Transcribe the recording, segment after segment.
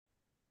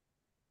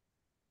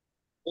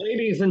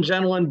Ladies and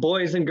gentlemen,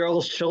 boys and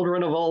girls,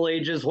 children of all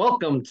ages,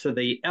 welcome to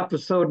the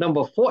episode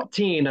number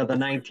 14 of the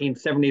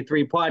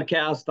 1973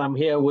 podcast. I'm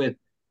here with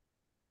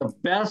the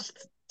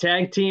best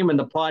tag team in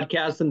the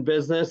podcasting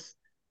business.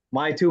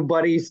 My two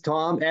buddies,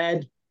 Tom,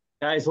 Ed.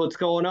 Guys, what's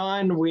going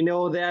on? We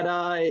know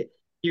that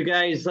you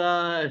guys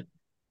got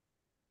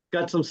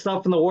some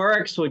stuff in the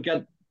works. We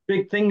got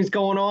big things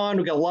going on.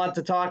 We got a lot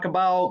to talk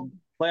about.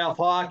 Playoff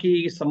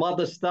hockey, some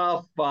other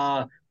stuff.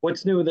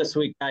 What's new this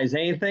week, guys?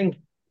 Anything?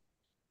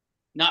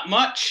 Not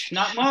much,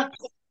 not much.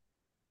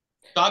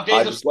 Dog I days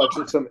of just summer.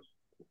 watching some,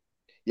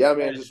 yeah,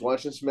 man, just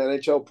watching some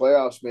NHL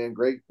playoffs, man.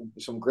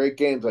 Some great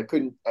games. I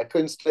couldn't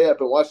stay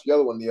up and watch the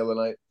other one the other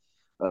night.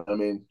 I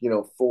mean,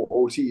 full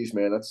OTs,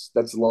 man.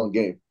 That's a long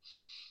game,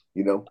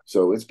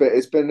 So it's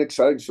been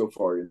exciting so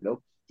far,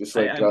 Just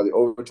like I, the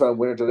overtime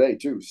winner today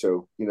too.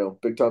 So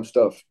big time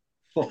stuff.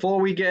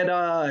 Before we get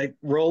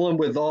rolling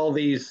with all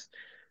these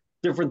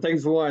different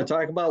things we want to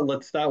talk about,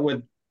 let's start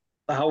with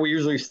how we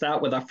usually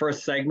start with our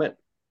first segment.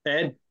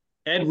 Ed,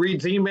 Ed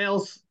reads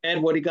emails.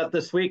 Ed, what do you got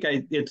this week?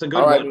 It's a good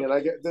All right, one. man. I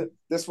get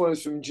this one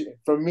is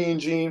from me and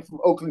Gene from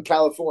Oakland,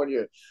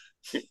 California.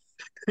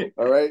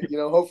 All right,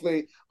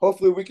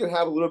 hopefully we can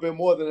have a little bit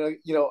more than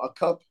a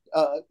cup,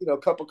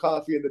 cup of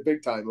coffee in the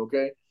big time.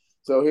 Okay,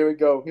 so here we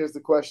go. Here's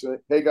the question.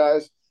 Hey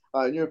guys,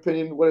 in your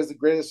opinion, what is the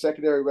greatest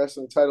secondary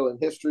wrestling title in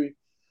history?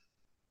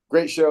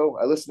 Great show.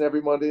 I listen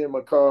every Monday in my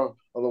car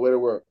on the way to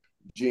work.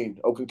 Gene,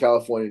 Oakland,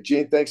 California.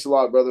 Gene, thanks a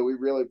lot, brother. We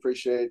really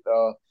appreciate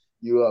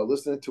you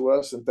listening to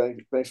us, and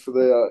thanks for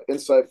the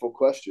insightful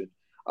question.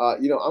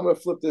 I'm gonna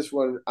flip this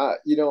one. I'm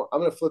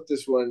gonna flip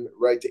this one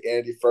right to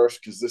Andy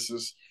first because this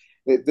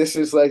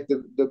is like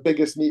the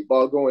biggest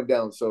meatball going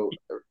down. So,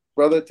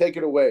 brother, take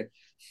it away.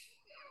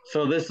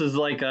 So this is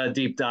like a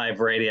deep dive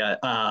radio.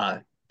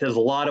 There's a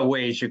lot of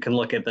ways you can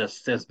look at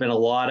this. There's been a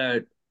lot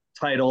of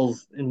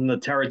titles in the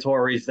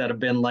territories that have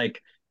been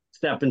like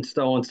stepping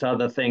stones to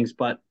other things,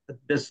 but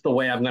this is the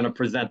way I'm going to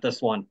present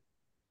this one.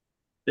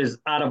 There's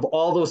out of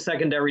all those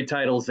secondary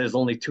titles, there's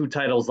only two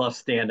titles left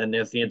standing.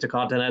 There's the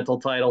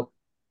Intercontinental title,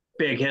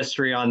 big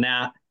history on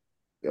that,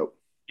 Yep.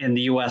 and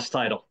the U.S.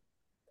 title.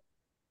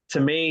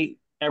 To me,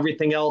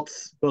 everything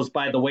else goes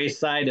by the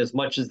wayside. As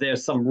much as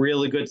there's some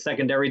really good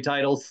secondary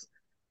titles,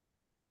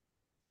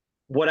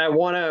 what I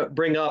want to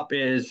bring up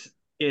is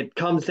it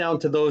comes down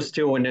to those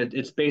two, and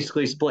it's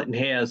basically splitting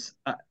hairs.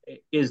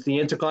 Is the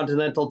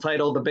Intercontinental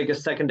title the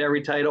biggest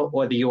secondary title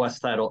or the U.S.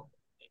 title?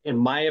 In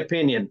my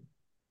opinion,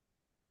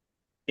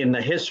 in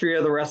the history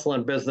of the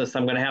wrestling business,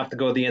 I'm going to have to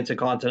go the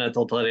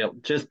Intercontinental title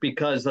just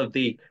because of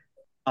the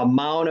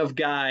amount of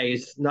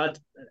guys. Not,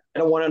 I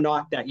don't want to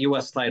knock that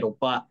U.S. title,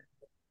 but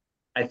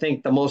I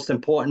think the most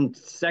important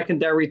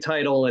secondary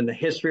title in the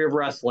history of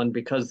wrestling,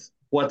 because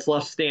what's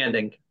left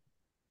standing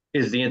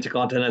is the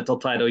Intercontinental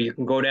title. You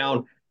can go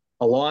down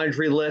a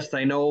laundry list.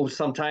 I know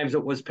sometimes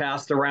it was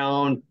passed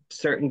around,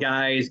 certain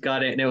guys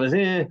got it, and it was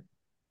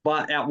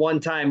but at one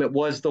time it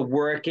was the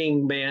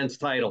working man's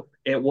title.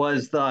 It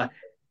was the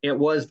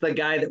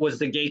guy that was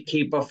the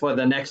gatekeeper for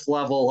the next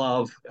level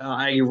of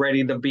are you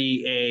ready to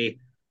be a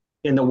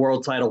in the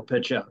world title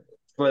picture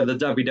for the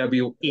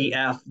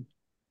WWEF,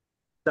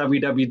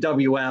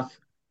 WWF.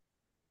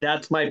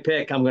 That's my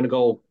pick. I'm going to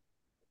go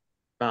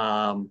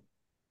um,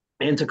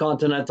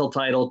 Intercontinental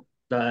title.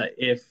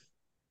 If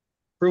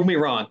prove me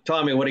wrong,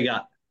 Tommy, what do you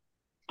got?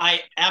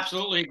 I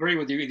absolutely agree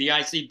with you. The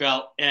IC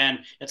belt, and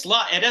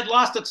it had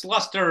lost its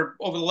luster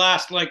over the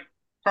last like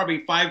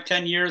probably 5,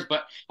 10 years,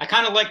 but I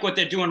kind of like what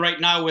they're doing right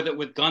now with it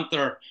with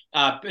Gunther,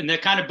 and they're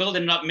kind of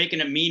building it up, making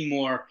it mean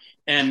more.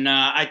 And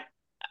I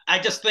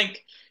just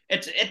think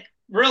it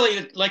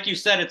really, like you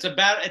said,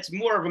 it's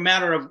more of a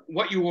matter of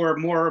what you were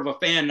more of a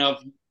fan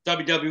of,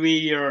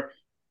 WWE or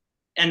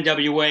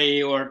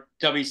NWA or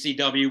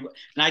WCW.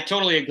 And I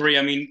totally agree.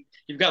 I mean,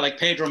 you've got like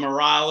Pedro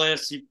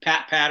Morales,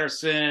 Pat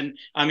Patterson.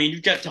 I mean,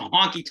 you've got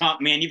Honky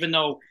Tonk Man, even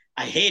though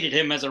I hated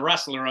him as a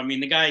wrestler. I mean,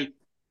 the guy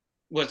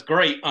was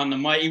great on the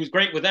mic. He was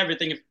great with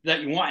everything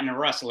that you want in a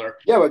wrestler.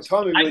 Yeah, but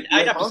Tommy,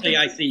 I'd have to say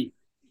IC.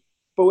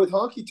 but with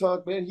Honky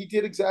Tonk, man, he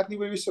did exactly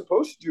what he was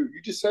supposed to do.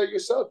 You just said it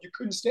yourself. You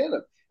couldn't stand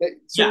him.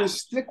 So Yeah. his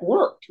stick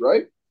worked,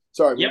 right?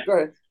 Sorry, Yep. man. Go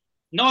ahead.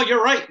 No,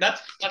 you're right.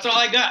 That's all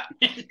I got.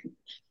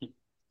 All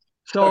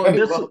So right,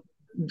 this well,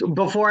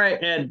 before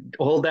I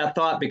hold that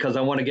thought because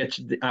I want you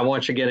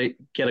to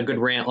get a good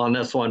rant on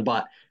this one.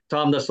 But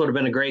Tom, this would have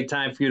been a great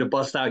time for you to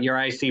bust out your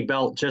IC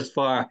belt just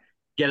for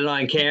get it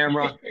on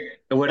camera.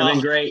 It would have been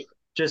Well, great.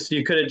 Just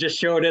you could have just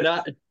showed it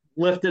up,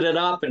 lifted it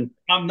up, and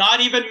I'm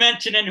not even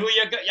mentioning who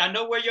you. I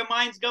know where your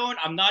mind's going.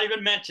 I'm not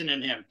even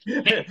mentioning him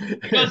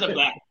because of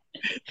that.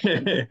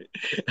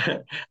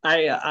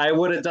 I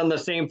would have done the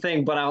same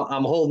thing, but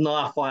I'm holding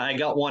off. I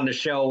got one to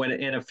show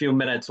in a few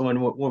minutes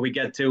when we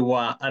get to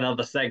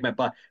another segment.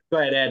 But go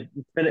ahead,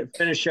 Ed.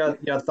 Finish your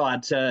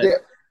thoughts. yeah,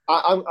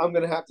 I'm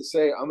gonna have to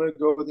say I'm gonna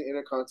go with the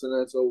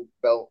Intercontinental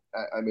belt.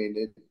 I mean,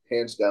 it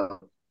hands down.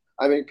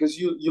 I mean, because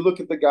you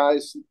look at the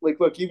guys. Like,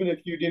 look, even if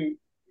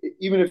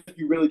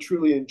you really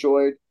truly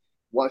enjoyed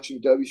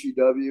watching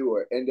WCW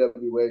or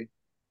NWA,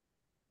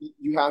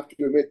 you have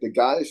to admit the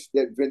guys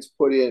that Vince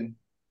put in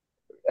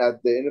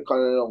at the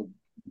Intercontinental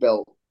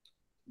belt,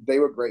 they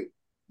were great.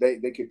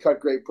 They could cut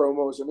great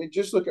promos. I mean,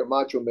 just look at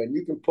Macho Man.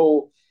 You can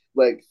pull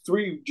like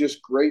three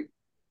just great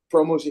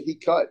promos that he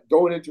cut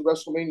going into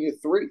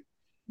WrestleMania 3.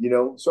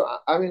 So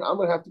I mean, I'm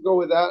gonna have to go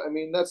with that. I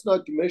mean, that's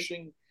not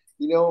diminishing,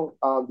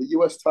 the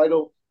U.S.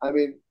 title. I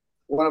mean,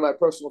 one of my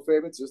personal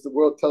favorites is the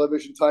World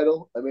Television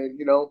title. I mean,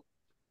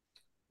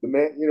 the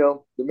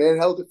man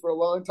held it for a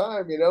long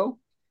time.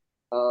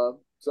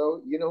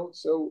 So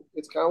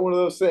it's kind of one of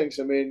those things.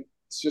 I mean,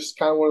 it's just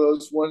kind of one of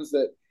those ones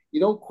that you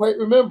don't quite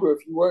remember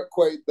if you weren't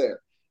quite there.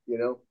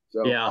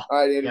 So, Yeah, all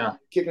right, Andy, yeah.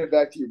 kicking it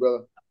back to you,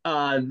 brother.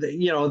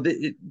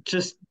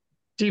 Just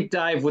deep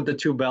dive with the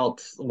two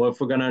belts. Well,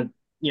 if we're gonna,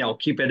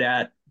 keep it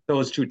at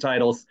those two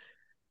titles,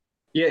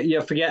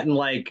 you're forgetting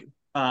like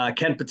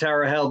Ken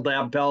Patera held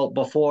that belt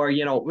before,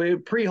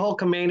 pre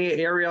Hulkamania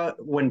area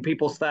when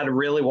people started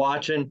really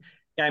watching.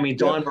 I mean,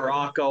 Don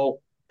Morocco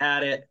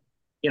had it,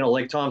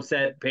 like Tom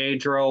said,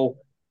 Pedro,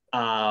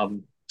 Pat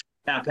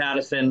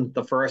Patterson,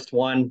 the first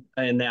one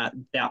in that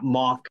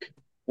mock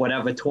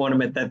whatever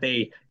tournament that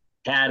they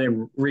had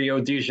in Rio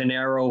de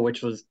Janeiro,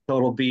 which was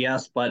total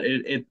BS, but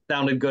it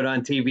sounded good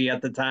on TV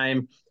at the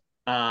time.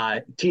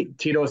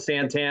 Tito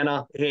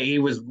Santana, he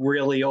was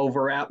really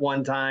over at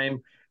one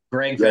time.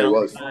 Greg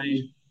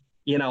Valentine,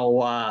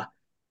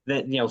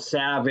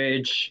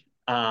 Savage,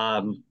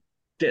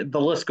 the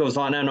list goes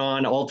on and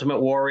on. Ultimate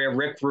Warrior,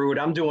 Rick Rude.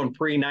 I'm doing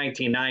pre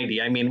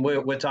 1990. I mean,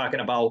 we're talking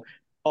about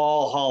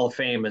all Hall of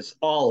Famers,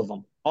 all of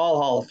them, all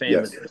Hall of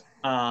Famers. Yes.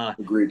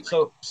 Agreed.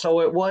 So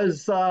it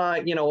was,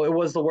 it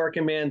was the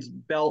working man's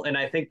belt, and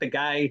I think the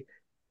guy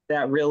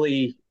that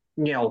really,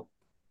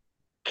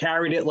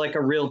 carried it like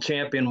a real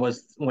champion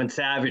was when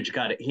Savage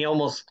got it. He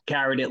almost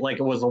carried it like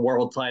it was a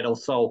world title.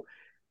 So,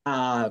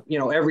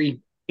 every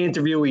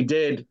interview he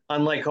did,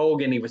 unlike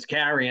Hogan, he was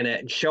carrying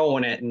it and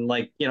showing it and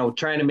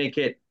trying to make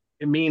it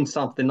mean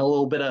something, a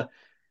little bit of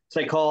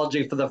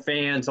psychology for the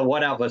fans or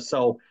whatever.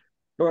 So,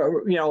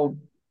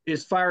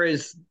 as far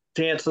as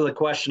to answer the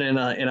question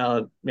in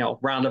a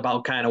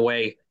roundabout kind of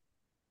way,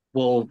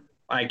 well,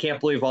 I can't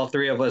believe all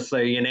three of us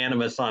are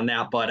unanimous on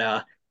that,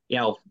 but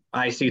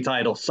IC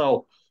title.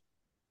 So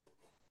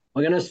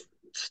we're gonna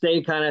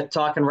stay kind of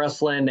talking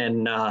wrestling,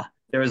 and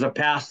there was a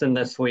passing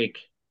this week,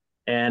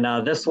 and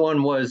this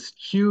one was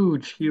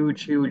huge,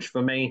 huge, huge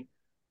for me.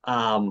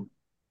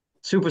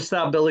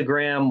 Superstar Billy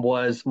Graham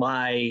was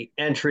my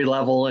entry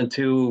level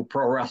into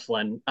pro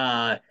wrestling.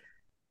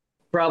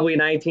 Probably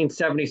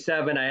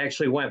 1977, I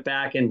actually went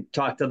back and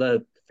talked to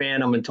the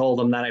Phantom and told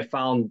him that I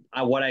found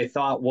what I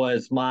thought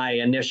was my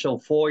initial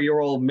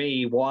 4-year-old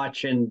me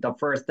watching the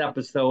first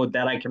episode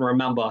that I can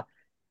remember.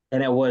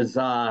 And it was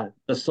the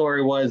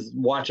story was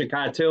watching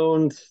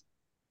cartoons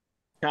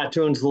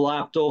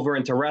lapped over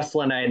into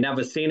wrestling. I had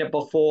never seen it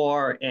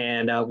before,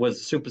 and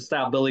was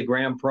Superstar Billy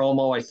Graham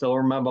promo. I still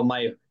remember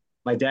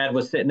my dad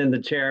was sitting in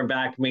the chair in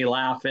back of me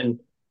laughing,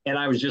 and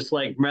I was just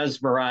like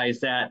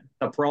mesmerized at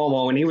the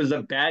promo. And he was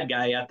a bad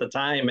guy at the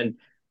time, and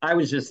I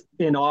was just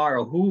in awe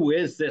of who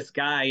is this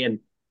guy, and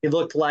he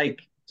looked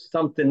like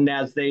something,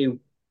 as they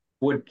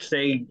would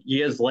say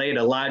years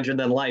later, larger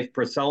than life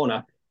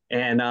persona,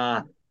 and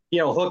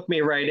hooked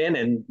me right in,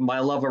 and my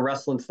love of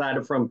wrestling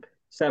started from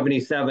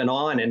 77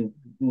 on, and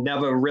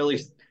never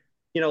really,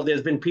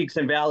 there's been peaks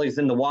and valleys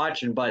in the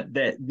watching, but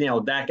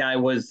that guy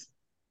was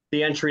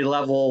the entry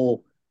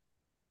level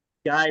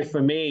guy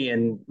for me.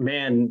 And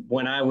man,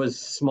 when I was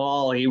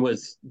small, he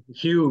was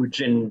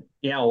huge, and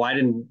I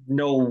didn't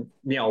know,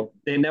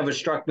 it never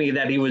struck me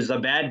that he was a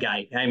bad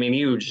guy. I mean,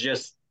 he was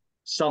just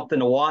something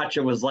to watch.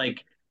 It was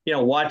like,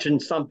 watching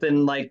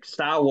something like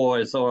Star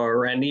Wars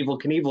or an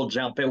Evel Knievel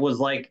jump. It was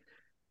like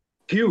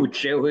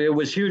huge. It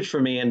was huge for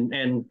me.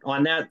 And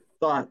on that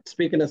thought,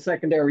 speaking of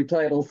secondary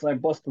titles, I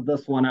busted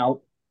this one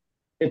out.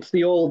 It's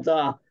the old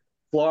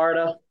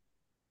Florida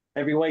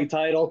heavyweight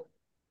title.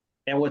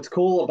 And what's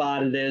cool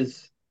about it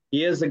is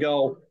years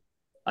ago,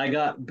 I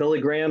got Billy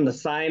Graham to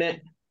sign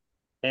it.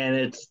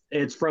 And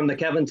it's from the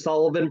Kevin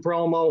Sullivan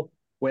promo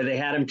where they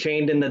had him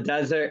chained in the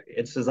desert.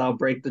 It says, "I'll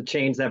break the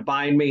chains that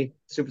bind me,"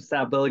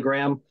 Superstar Billy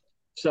Graham.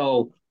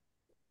 So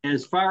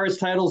as far as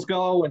titles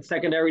go and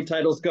secondary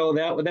titles go,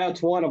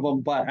 that's one of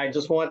them. But I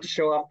just wanted to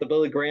show off the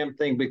Billy Graham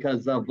thing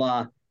because of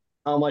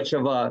how much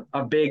of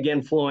a big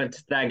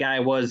influence that guy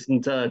was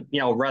into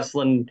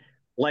wrestling,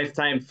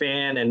 lifetime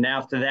fan, and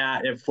after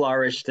that it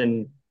flourished.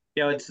 And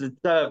it's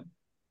a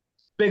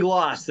big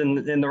loss in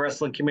the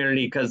wrestling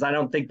community because I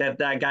don't think that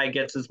guy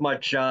gets as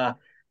much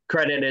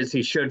credit as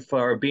he should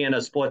for being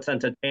a sports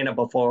entertainer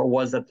before it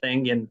was a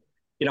thing. And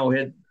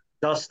hit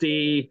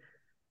Dusty.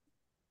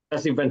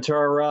 Jesse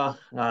Ventura,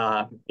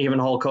 even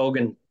Hulk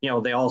Hogan,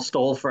 they all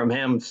stole from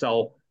him.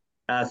 So,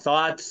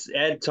 thoughts,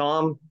 Ed,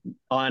 Tom,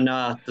 on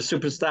the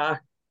superstar?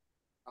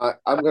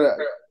 I'm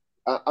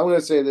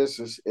gonna say this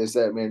is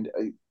that, man,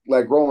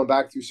 like rolling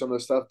back through some of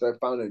the stuff that I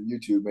found on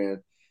YouTube,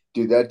 man,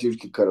 dude, that dude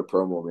could cut a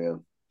promo,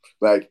 man.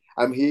 Like,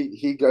 I mean,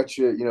 he got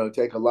you,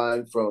 take a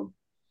line from,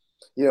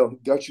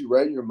 got you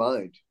right in your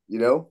mind,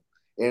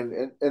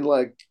 And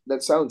like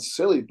that sounds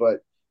silly, but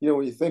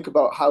when you think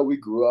about how we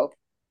grew up,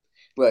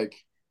 like,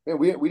 man,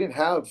 we didn't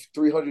have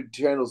 300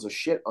 channels of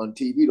shit on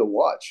TV to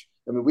watch.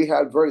 I mean, we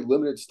had very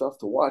limited stuff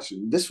to watch,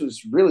 and this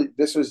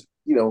was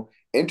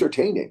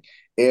entertaining.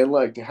 And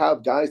like to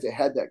have guys that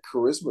had that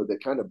charisma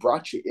that kind of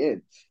brought you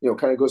in,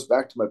 kind of goes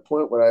back to my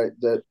point when I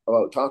that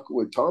about talking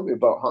with Tommy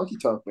about Honky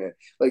Tonk Man.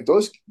 Like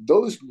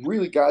those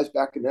really guys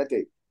back in that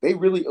day, they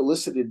really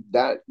elicited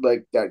that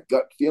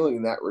gut feeling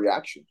and that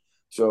reaction.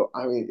 So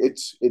I mean,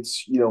 it's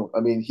I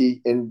mean,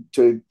 he and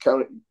to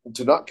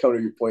not counter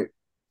your point,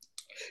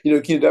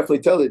 you can definitely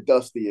tell that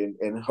Dusty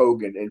and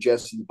Hogan and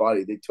Jesse the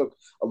Body, they took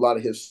a lot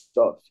of his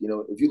stuff.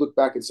 If you look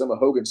back at some of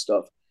Hogan's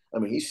stuff, I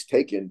mean, he's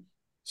taken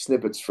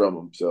snippets from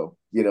him. So,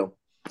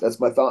 that's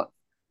my thought.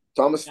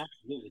 Thomas?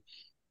 Absolutely.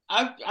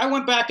 I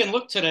went back and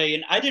looked today,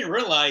 and I didn't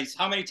realize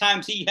how many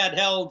times he had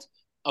held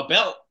a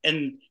belt.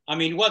 And I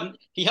mean,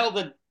 he held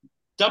the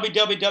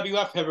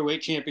WWF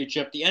Heavyweight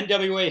Championship, the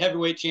NWA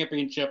Heavyweight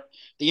Championship,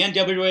 the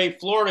NWA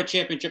Florida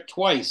Championship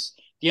twice,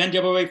 the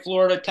NWA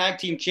Florida Tag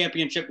Team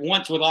Championship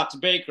once with Ox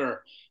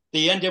Baker,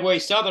 the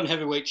NWA Southern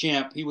Heavyweight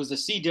Champ. He was the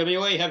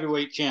CWA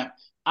Heavyweight Champ,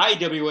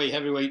 IWA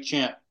Heavyweight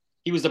Champ.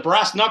 He was the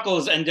Brass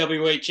Knuckles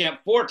NWA Champ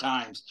 4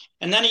 times,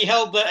 and then he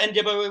held the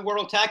NWA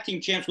World Tag Team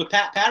Champs with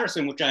Pat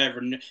Patterson, which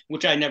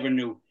I never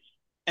knew.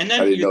 And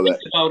then you think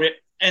about it,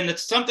 and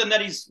it's something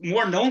that he's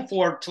more known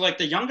for to like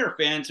the younger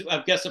fans, who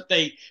I guess if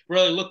they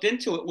really looked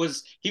into it,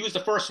 was he was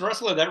the first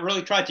wrestler that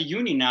really tried to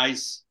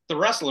unionize the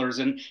wrestlers,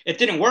 and it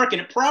didn't work,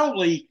 and it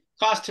probably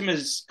cost him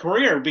his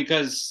career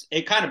because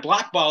it kind of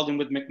blackballed him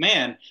with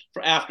McMahon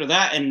for after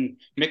that, and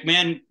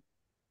McMahon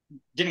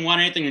didn't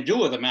want anything to do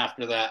with him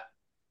after that.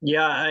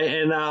 Yeah,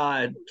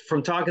 and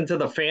from talking to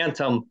the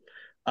Phantom,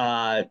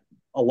 a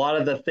lot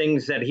of the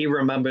things that he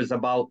remembers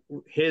about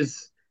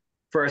his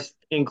first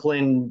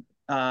inkling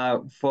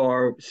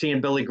for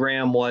seeing Billy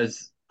Graham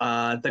was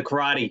the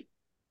karate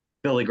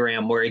Billy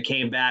Graham, where he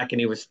came back and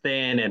he was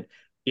thin and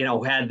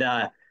had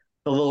the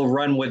little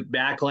run with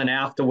Backlund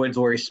afterwards,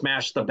 where he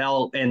smashed the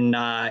belt, and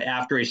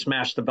after he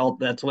smashed the belt,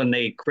 that's when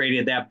they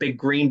created that big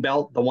green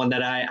belt, the one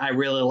that I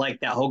really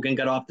liked that Hogan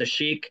got off the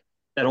Sheik,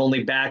 that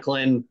only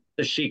Backlund,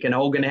 the Sheik, and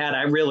Hogan had.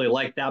 I really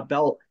liked that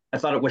belt. I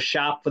thought it was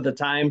sharp for the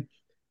time,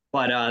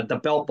 but the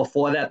belt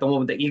before that, the one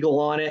with the eagle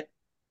on it,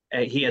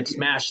 he had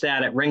smashed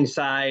that at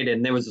ringside,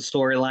 and there was a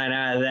storyline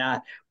out of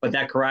that. But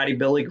that karate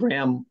Billy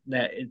Graham,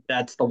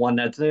 that's the one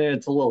that's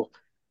it's a little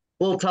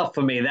tough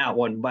for me, that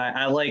one. But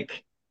I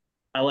like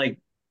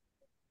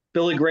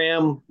Billy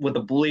Graham with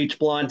the bleach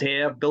blonde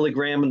hair, Billy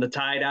Graham in the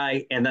tie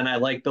dye, and then I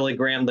like Billy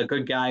Graham, the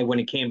good guy, when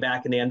he came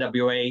back in the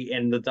NWA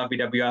and the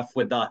WWF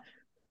with the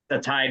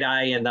tie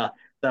dye and the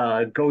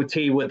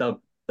goatee with the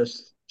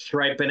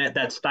stripe in it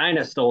that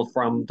Steiner stole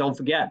from. Don't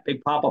forget,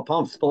 Big Papa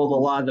Pump stole a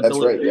lot of the That's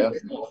Billy right, Graham.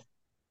 yeah.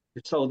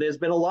 So there's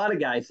been a lot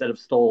of guys that have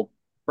stole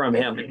from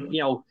him.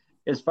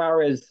 As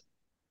far as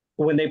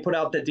when they put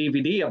out the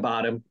DVD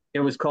about him, it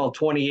was called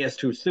 20 Years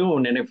Too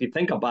Soon. And if you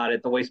think about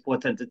it, the way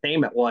sports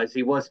entertainment was,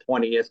 he was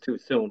 20 years too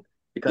soon,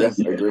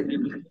 because I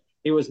agree.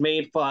 he was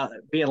made for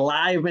being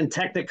live in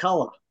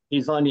Technicolor.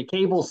 He's on your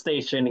cable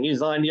station.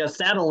 He's on your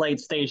satellite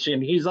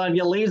station. He's on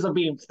your laser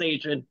beam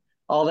station.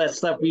 All that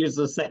stuff we used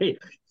to say.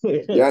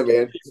 Yeah,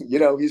 man.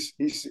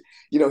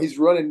 He's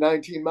running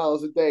 19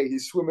 miles a day.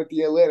 He's swimming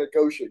the Atlantic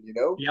Ocean.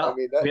 Yeah, I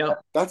mean yeah,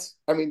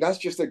 that's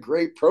just a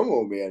great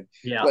promo, man.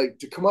 yeah, Like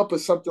to come up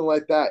with something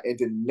like that and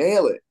to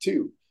nail it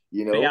too.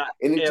 yeah.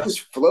 And it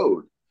just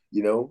flowed.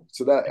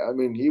 So that, I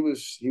mean, he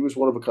was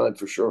one of a kind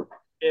for sure.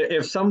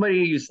 If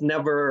somebody's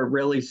never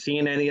really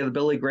seen any of the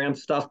Billy Graham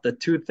stuff, the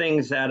two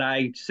things that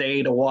I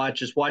say to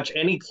watch is watch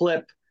any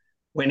clip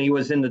when he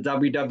was in the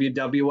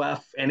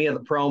WWF, any of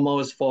the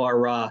promos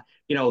for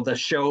the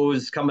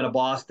shows coming to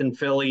Boston,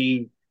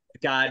 Philly,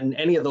 gotten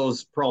any of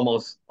those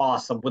promos,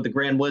 awesome, with the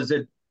Grand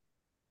Wizard,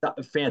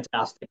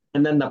 fantastic.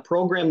 And then the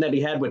program that he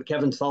had with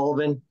Kevin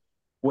Sullivan,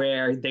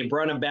 where they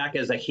brought him back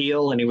as a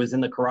heel and he was in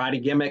the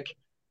karate gimmick,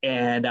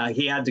 and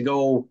he had to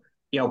go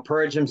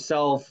purge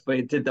himself.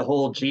 He did the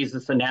whole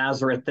Jesus of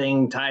Nazareth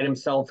thing, tied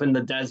himself in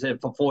the desert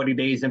for 40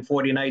 days and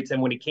 40 nights.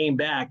 And when he came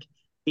back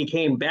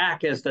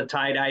as the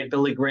tie-dyed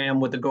Billy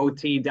Graham with the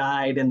goatee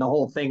dyed and the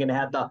whole thing, and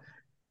had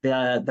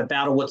the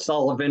battle with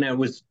Sullivan. It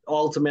was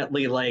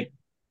ultimately like,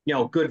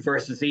 good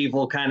versus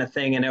evil kind of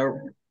thing. And it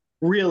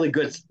really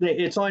good.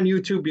 It's on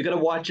YouTube. You got to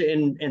watch it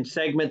in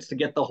segments to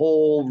get the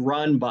whole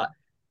run, but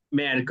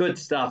man, good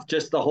stuff.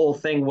 Just the whole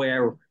thing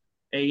where,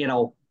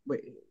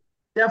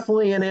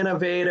 definitely an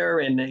innovator,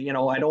 and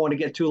I don't want to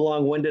get too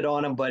long-winded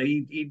on him, but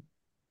he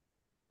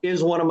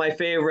is one of my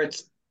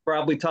favorites,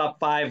 probably top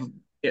 5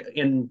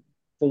 in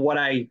for what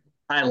I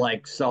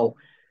like. So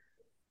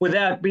with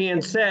that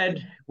being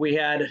said, we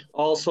had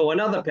also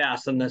another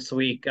passing this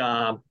week.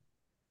 I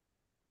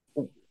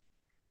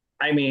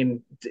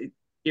mean,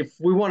 if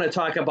we want to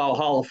talk about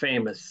Hall of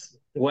Famers,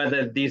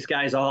 whether these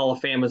guys are Hall of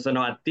Famers or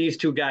not, these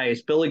two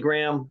guys, Billy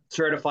Graham,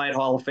 certified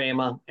Hall of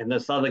Famer, and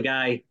this other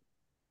guy,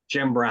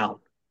 Jim Brown,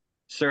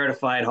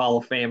 certified Hall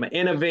of Famer,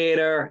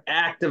 innovator,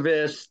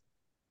 activist,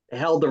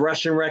 held the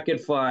rushing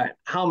record for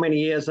how many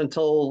years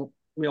until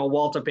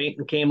Walter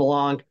Payton came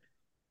along.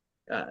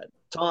 Uh,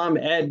 Tom,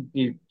 Ed,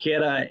 you care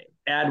to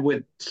add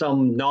with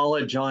some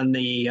knowledge on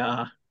the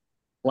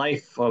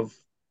life of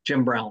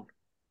Jim Brown?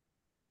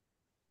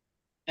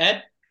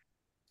 Ed?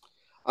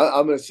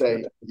 I'm going to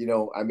say,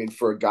 I mean,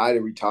 for a guy to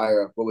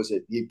retire, what was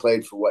it? He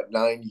played for what,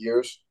 9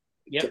 years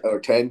Yep. or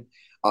 10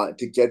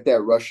 to get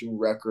that rushing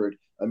record.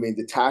 I mean,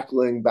 the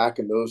tackling back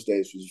in those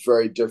days was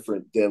very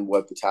different than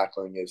what the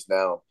tackling is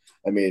now.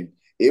 I mean,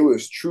 it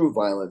was true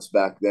violence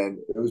back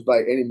then. It was by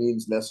any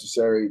means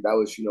necessary. That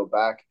was,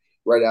 back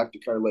right after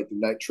kind of like the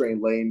Night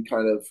Train Lane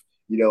kind of,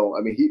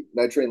 I mean,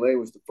 Night Train Lane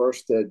was the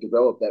first to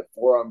develop that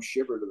forearm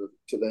shiver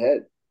to the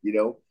head,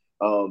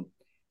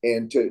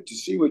 and to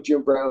see what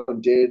Jim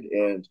Brown did,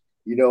 and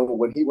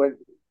when he went,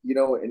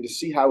 and to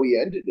see how he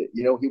ended it,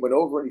 he went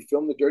over and he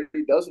filmed the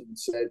Dirty Dozen and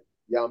said,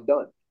 "Yeah, I'm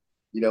done,"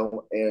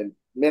 and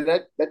man,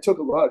 that took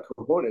a lot of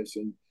cojones,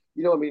 and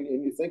I mean,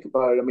 and you think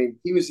about it, I mean,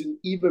 he was an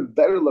even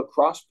better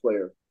lacrosse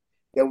player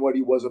than what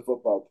he was a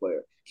football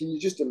player. Can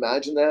you just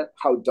imagine that?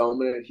 How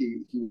dominant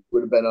he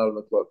would have been out on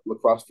the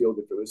lacrosse field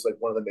if it was like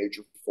one of the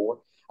major four?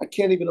 I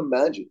can't even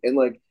imagine. And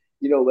like,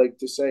 like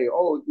to say,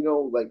 oh,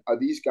 like, would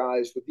these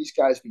guys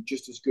be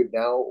just as good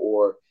now?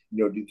 Or,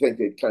 do you think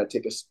they'd kind of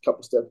take a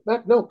couple steps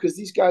back? No, because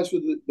these guys were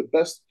the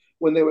best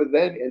when they were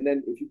then. And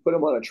then if you put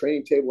them on a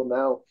training table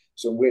now,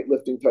 some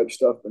weightlifting type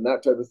stuff and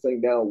that type of thing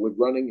now with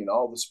running and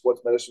all the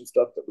sports medicine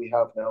stuff that we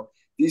have now,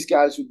 these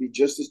guys would be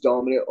just as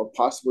dominant or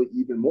possibly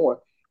even more,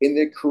 and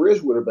their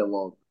careers would have been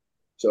longer.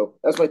 So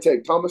that's my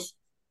take. Thomas?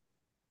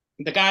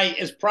 The guy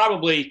is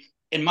probably,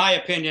 in my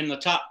opinion, the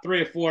top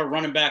 3 or 4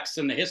 running backs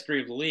in the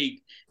history of the league.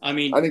 I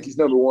mean, I think he's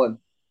number one.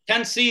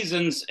 10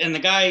 seasons, and the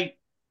guy,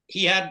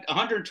 he had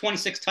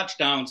 126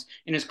 touchdowns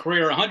in his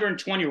career,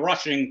 120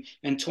 rushing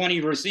and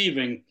 20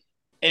 receiving.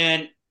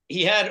 And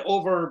he had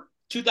over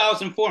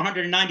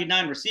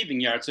 2,499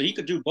 receiving yards, so he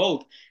could do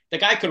both. The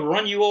guy could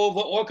run you over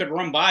or could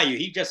run by you.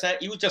 He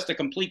was just a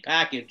complete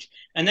package.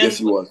 And then yes,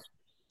 he was.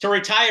 To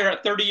retire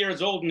at 30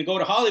 years old and to go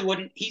to Hollywood,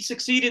 and he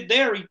succeeded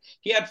there.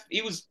 He had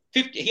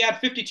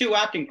 52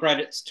 acting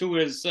credits to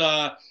his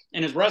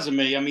in his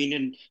resume. I mean,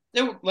 and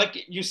they were,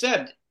 like you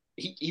said,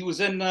 he was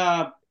in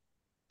the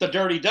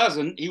Dirty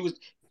Dozen. He was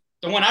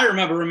the one I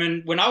remember him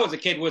in when I was a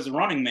kid was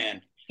Running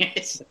Man.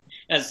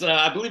 As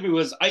I believe he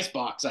was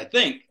Icebox, I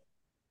think.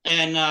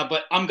 And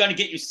but I'm Gonna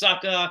Get You,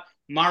 Sucker,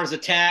 Mars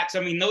Attacks. I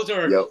mean, those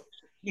are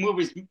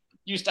movies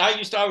I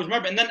used to always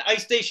remember. And then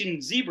Ice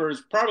Station Zebra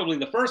is probably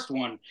the first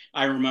one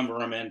I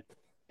remember him in.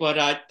 But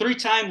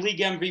 3-time league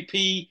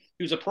MVP.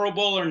 He was a Pro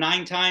Bowler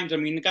 9 times. I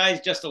mean, the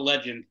guy's just a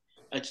legend.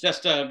 It's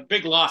just a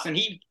big loss, and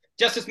he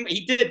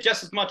did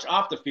just as much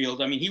off the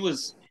field. I mean, he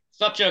was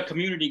such a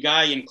community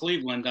guy in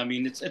Cleveland. I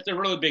mean, it's a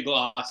really big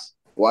loss.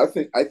 Well,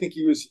 I think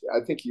he was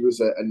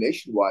a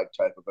nationwide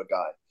type of a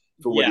guy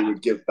for what he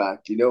would give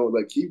back.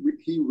 Like he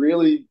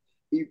really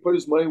put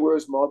his money where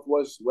his mouth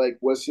was. Like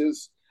was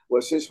his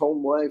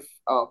home life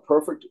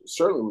perfect?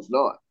 Certainly was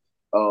not.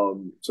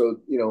 So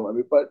I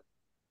mean, but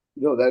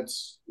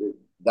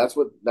that's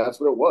what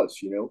it was.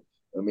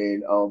 I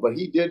mean, but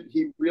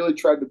he really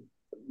tried to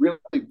really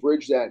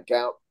bridge that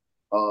gap.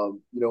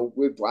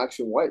 With blacks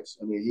and whites.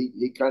 I mean,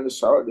 he kind of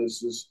saw it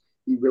as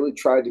he really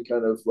tried to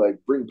kind of like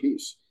bring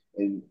peace,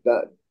 and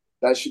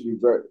that should be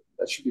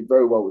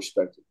very well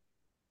respected.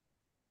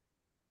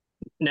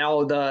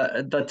 Now,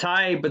 the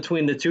tie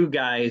between the two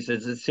guys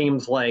is it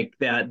seems like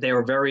that they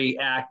were very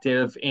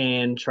active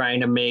in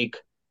trying to make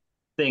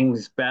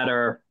things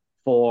better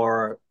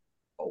for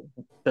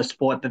the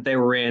sport that they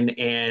were in,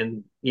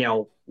 and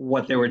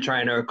what they were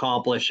trying to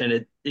accomplish, and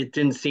it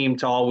didn't seem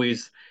to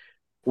always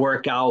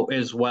work out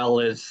as well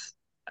as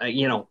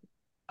they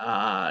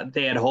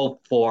had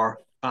hoped for.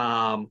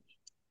 I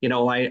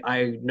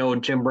know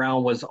Jim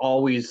Brown was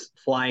always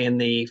flying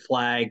the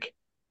flag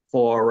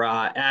for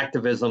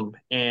activism,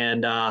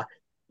 and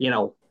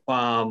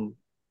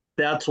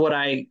that's what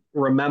I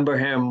remember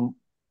him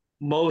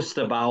most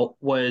about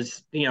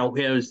was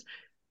his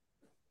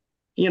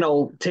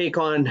take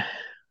on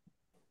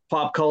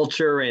pop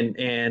culture,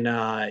 and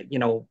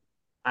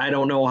I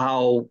don't know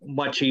how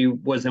much he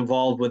was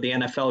involved with the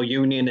NFL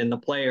union and the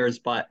players,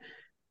 but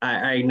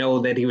I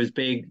know that he was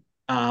big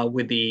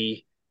with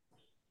the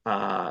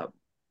uh,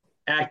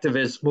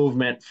 activist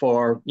movement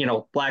for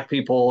black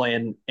people,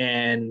 and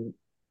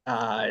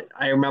I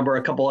remember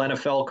a couple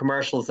NFL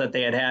commercials that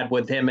they had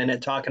with him in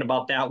it talking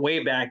about that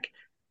way back,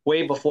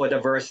 way before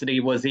diversity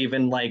was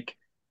even like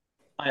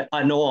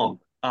a norm.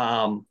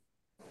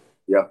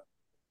 Yeah.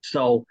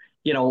 So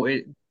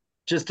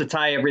just to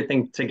tie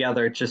everything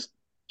together, just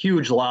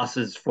huge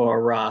losses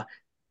for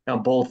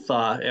both.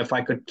 If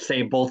I could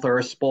say, both are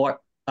a sport.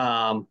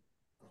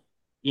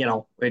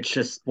 It's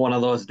just one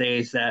of those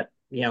days that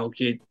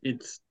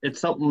it's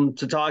something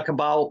to talk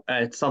about.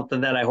 It's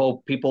something that I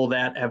hope people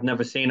that have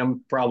never seen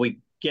them probably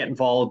get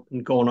involved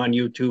in going on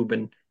YouTube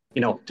and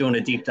doing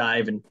a deep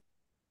dive and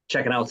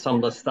checking out some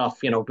of the stuff.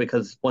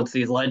 Because once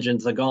these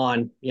legends are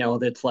gone,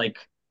 it's like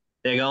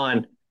they're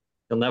gone.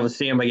 You'll never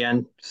see them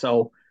again.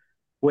 So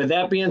with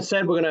that being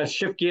said, we're going to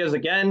shift gears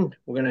again.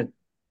 We're going to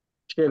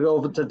give it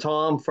over to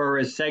Tom for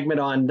his segment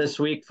on this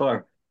week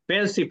for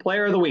Fantasy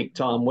Player of the Week.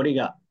 Tom, what do you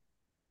got?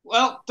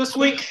 Well, this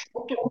week,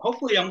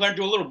 hopefully, I'm going to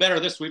do a little better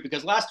this week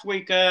because last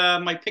week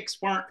my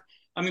picks weren't.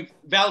 I mean,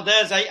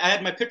 Valdez. I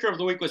had my pitcher of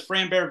the week was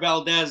Framber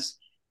Valdez.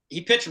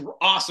 He pitched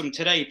awesome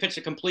today. He pitched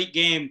a complete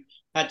game,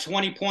 had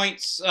 20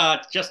 points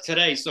just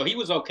today, so he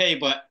was okay.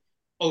 But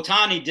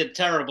Ohtani did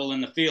terrible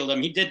in the field. I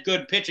mean, he did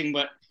good pitching,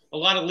 but a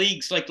lot of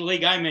leagues, like the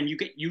league I'm in,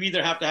 you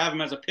either have to have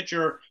him as a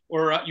pitcher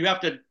or you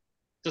have to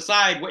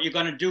decide what you're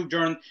going to do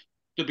during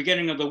the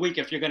beginning of the week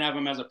if you're going to have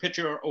him as a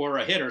pitcher or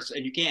a hitter,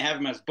 and you can't have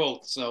him as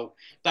both. So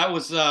that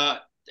was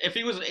if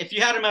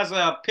you had him as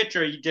a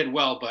pitcher, you did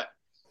well. But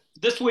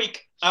this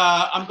week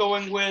I'm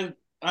going with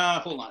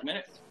hold on a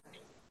minute.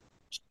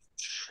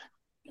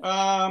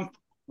 Hold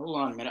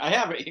on a minute. I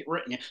have it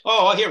written here.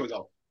 Oh, here we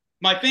go.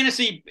 My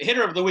fantasy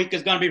hitter of the week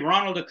is going to be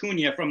Ronald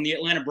Acuna from the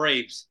Atlanta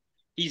Braves.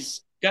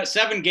 He's got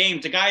 7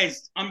 games. The guy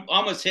is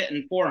almost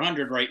hitting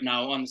 400 right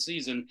now on the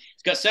season.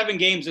 He's got 7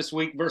 games this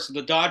week versus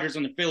the Dodgers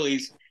and the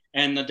Phillies.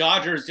 And the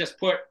Dodgers just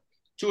put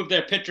 2 of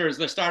their pitchers,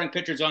 their starting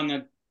pitchers, on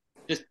the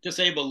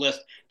disabled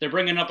list. They're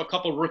bringing up a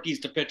couple rookies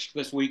to pitch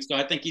this week, so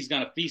I think he's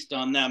going to feast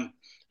on them.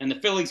 And the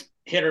Phillies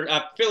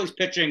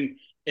pitching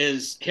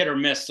is hit or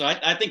miss, so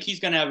I think he's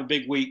going to have a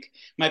big week.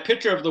 My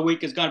pitcher of the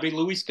week is going to be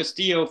Luis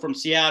Castillo from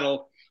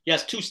Seattle. He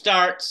has 2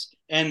 starts,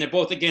 and they're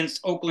both against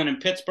Oakland and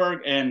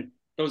Pittsburgh, and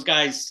those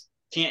guys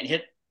can't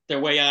hit their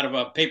way out of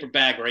a paper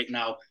bag right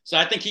now. So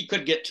I think he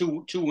could get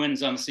two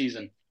wins on the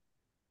season.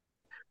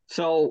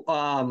 So,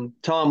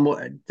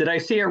 Tom, did I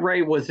see it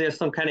right? Was there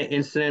some kind of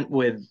incident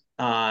with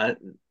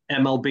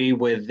MLB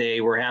where they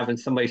were having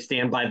somebody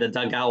stand by the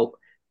dugout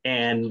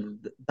and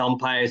the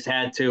umpires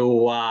had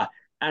to, I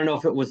don't know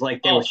if it was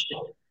like they were.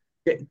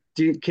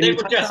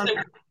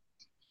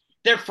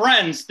 They're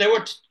friends. They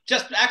were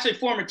just actually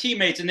former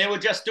teammates, and they were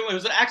just doing. It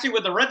was actually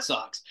with the Red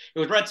Sox. It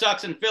was Red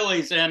Sox and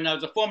Phillies, and it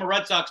was a former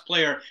Red Sox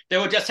player. They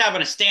were just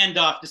having a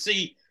standoff to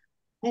see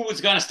who was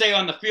going to stay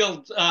on the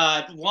field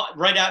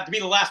right out to be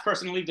the last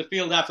person to leave the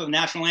field after the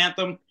national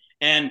anthem,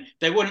 and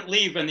they wouldn't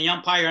leave, and the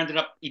umpire ended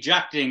up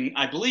ejecting,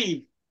 I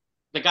believe,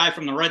 the guy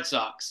from the Red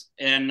Sox.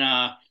 And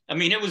I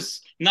mean, it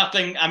was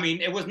nothing. I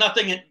mean, it was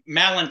nothing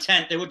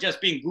malintent. They were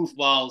just being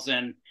goofballs,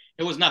 and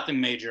it was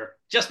nothing major.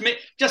 Just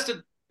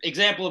an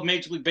example of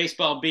Major League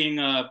Baseball being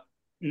a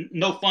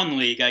no fun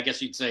league, I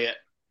guess you'd say it.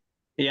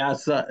 Yeah,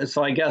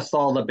 so I guess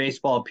all the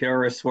baseball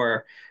purists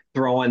were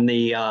throwing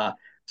the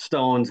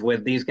stones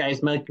with these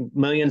guys make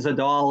millions of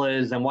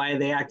dollars and why are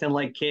they acting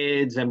like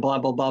kids and blah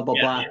blah blah blah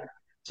blah.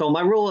 So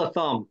my rule of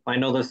thumb, I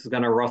know this is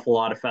going to ruffle a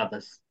lot of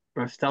feathers.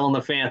 I was telling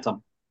the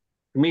Phantom,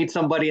 you meet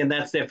somebody and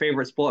that's their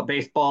favorite sport,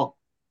 baseball.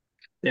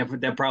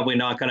 They're probably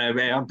not gonna.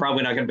 I'm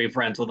probably not gonna be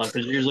friends with them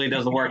because it usually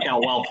doesn't work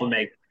out well for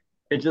me.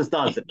 It just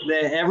doesn't.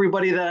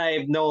 Everybody that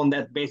I've known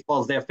that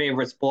baseball is their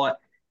favorite sport,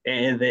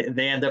 and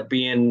they end up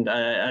being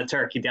a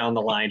turkey down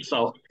the line.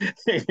 So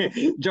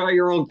draw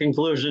your own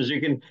conclusions.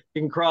 You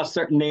can cross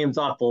certain names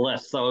off the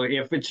list. So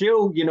if it's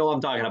you, you know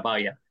I'm talking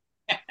about you.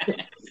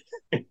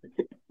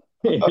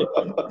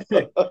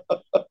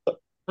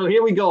 So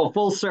here we go,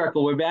 full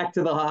circle. We're back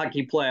to the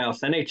hockey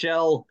playoffs.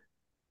 NHL,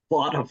 a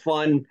lot of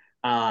fun.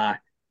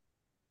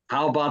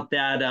 How about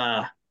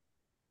that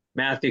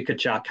Matthew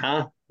Tkachuk,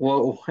 huh?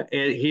 Well,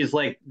 he's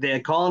like they're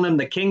calling him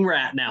the King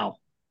Rat now.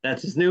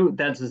 That's his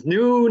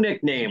new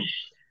nickname.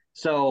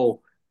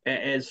 So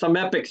it's some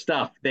epic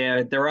stuff.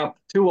 They're up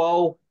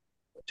 2-0,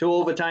 2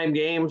 overtime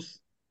games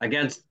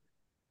against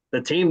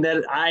the team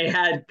that I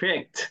had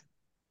picked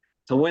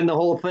to win the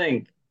whole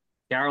thing,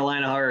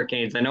 Carolina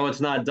Hurricanes. I know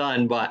it's not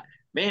done, but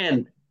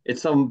man,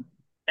 it's some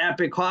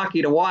epic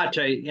hockey to watch.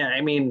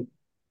 I mean,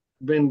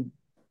 been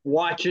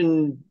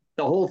watching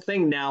the whole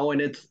thing now,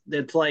 and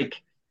it's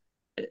like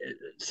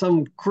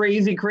some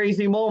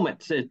crazy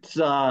moments. It's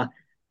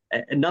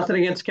nothing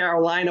against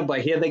Carolina,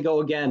 but here they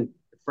go again.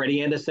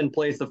 Freddie Anderson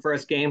plays the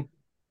first game.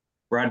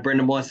 Rod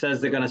Brindamore says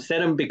they're going to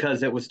sit him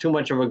because it was too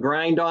much of a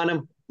grind on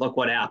him. Look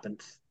what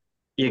happens.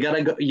 You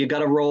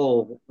gotta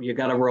roll.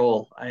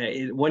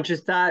 Once you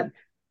start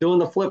doing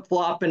the flip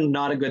flopping,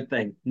 not a good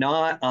thing.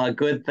 Not a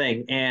good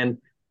thing. And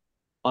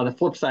on the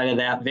flip side of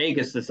that,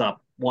 Vegas is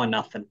up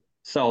 1-0.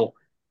 So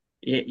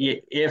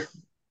if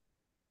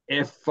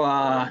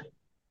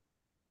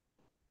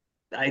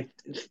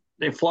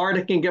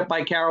Florida can get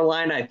by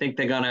Carolina, I think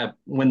they're gonna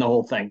win the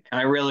whole thing.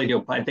 I really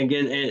do. I think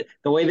the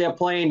way they're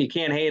playing, you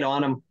can't hate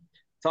on them.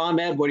 Tom,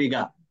 Ed, what do you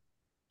got?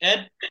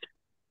 Ed,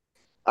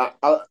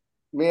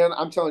 man,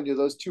 I'm telling you,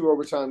 those 2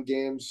 overtime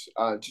games,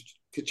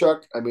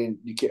 Tkachuk. I mean,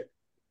 you can't.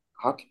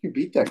 How can you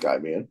beat that guy,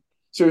 man?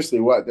 Seriously,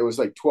 what? There was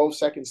like 12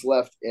 seconds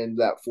left in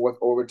that 4th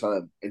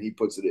overtime, and he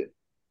puts it in.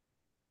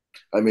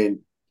 I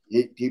mean,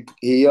 he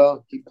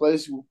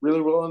plays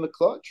really well in the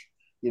clutch,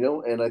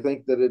 and I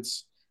think that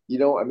it's.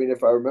 I mean,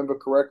 if I remember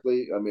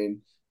correctly, I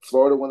mean,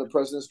 Florida won the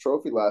President's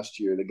Trophy last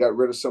year. They got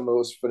rid of some of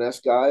those finesse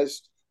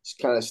guys, just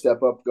kind of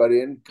step up, got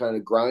in, kind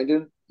of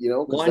grinding,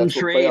 because one that's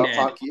trade, what playoff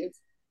hockey is.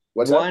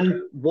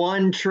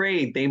 One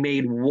trade. They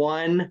made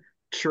one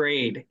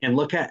trade, and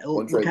look One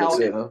look trade, how that's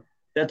it, huh?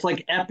 that's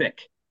like epic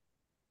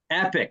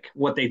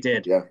what they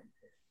did. Yeah,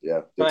 yeah,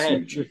 Go that's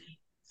ahead, huge.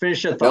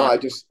 finish your No, thought. I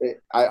just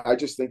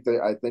think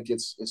that I think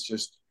it's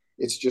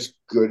just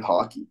good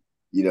hockey,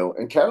 you know.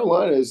 And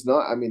Carolina is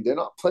not. I mean, they're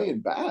not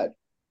playing bad,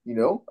 you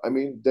know. I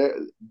mean,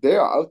 they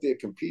are out there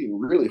competing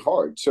really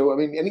hard. So I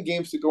mean, any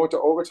games that go into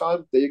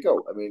overtime, there you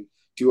go. I mean,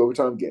 2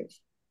 overtime games.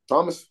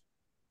 Thomas,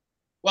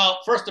 Well,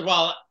 first of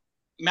all,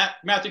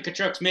 Matthew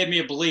Kachuk's made me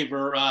a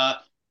believer.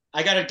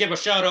 I got to give a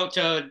shout out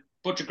to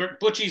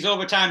Butchie's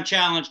Overtime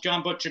Challenge,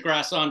 John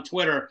Butchergrass on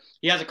Twitter.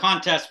 He has a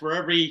contest for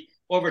every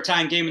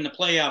overtime game in the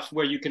playoffs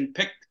where you can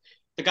pick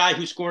the guy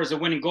who scores a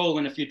winning goal,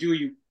 and if you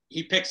do,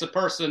 he picks a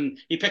person.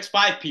 He picks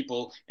 5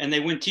 people, and they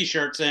win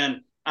T-shirts.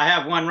 And I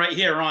have one right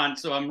here on,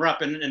 so I'm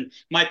repping. And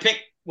my pick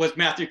was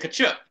Matthew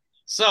Kachuk.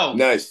 So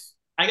nice.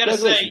 I got to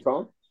Congratulations, say,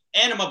 Tom.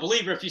 and I'm a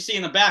believer. If you see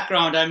in the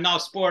background, I'm now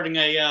sporting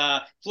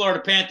a Florida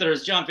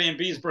Panthers John Van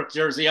Beesbrook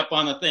jersey up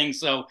on the thing.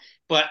 So,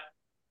 but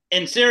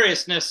in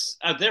seriousness,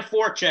 their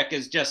forecheck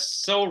is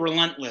just so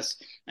relentless,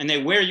 and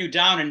they wear you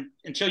down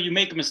until you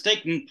make a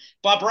mistake. And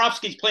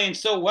Bobrovsky's playing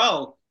so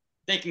well,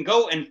 they can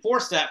go and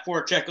force that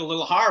forecheck a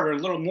little harder, a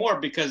little more,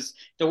 because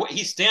the way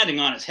he's standing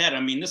on his head. I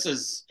mean,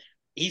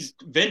 he's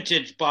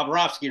vintage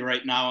Bobrovsky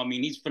right now. I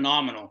mean, he's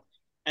phenomenal.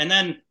 And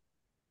then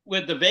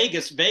with the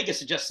Vegas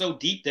is just so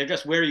deep. They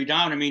just wear you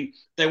down. I mean,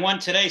 they won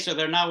today, so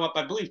they're now up,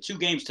 I believe, 2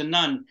 games to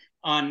none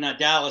on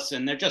Dallas,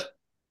 and they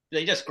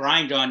just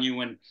grind on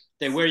you and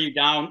they wear you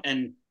down.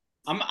 And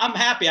I'm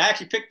happy. I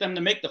actually picked them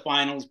to make the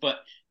finals, but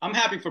I'm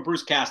happy for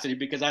Bruce Cassidy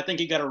because I think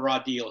he got a raw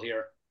deal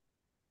here.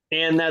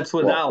 And that's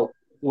without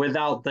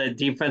the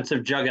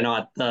defensive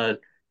juggernaut, the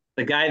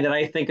guy that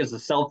I think is the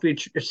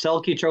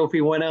Selke Trophy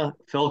winner,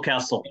 Phil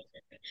Kessel.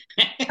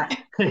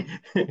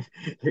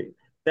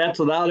 That's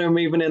without him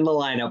even in the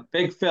lineup.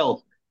 Big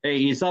Phil. Hey,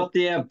 he's up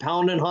there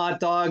pounding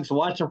hot dogs,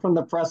 watching from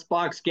the press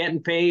box,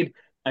 getting paid.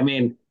 I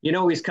mean,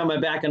 he's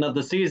coming back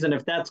another season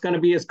if that's going to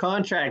be his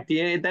contract.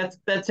 Yeah,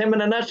 that's him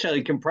in a nutshell.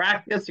 He can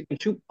practice, he can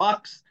shoot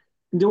pucks,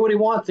 do what he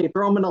wants. They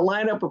throw him in the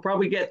lineup, and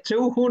probably get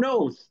 2. Who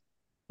knows?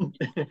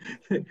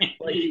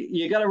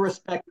 You got to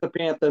respect the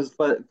Panthers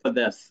for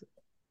this.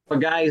 For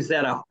guys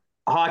that are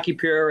hockey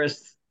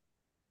purists,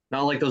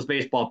 not like those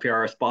baseball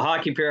purists, but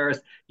hockey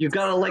purists, you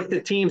got to like the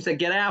teams that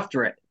get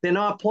after it. They're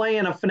not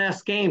playing a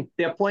finesse game.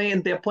 They're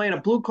playing a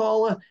blue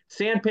collar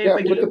sandpaper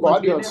Yeah, game. put the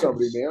body on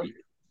somebody, man.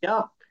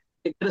 Yeah,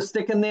 get a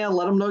stick in there,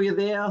 let them know you're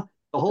there.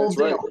 The whole That's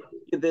deal.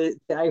 Right.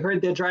 I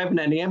heard they're driving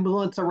an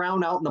ambulance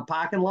around out in the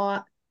parking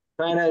lot,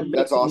 trying to make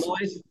That's some awesome.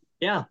 noise.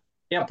 Yeah,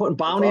 putting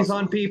bounties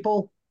on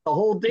people. The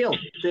whole deal.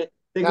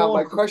 Now,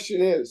 my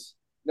question is,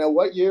 now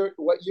what year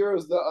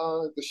is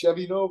the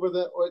Chevy Nova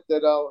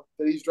that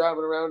he's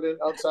driving around in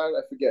outside?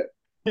 I forget.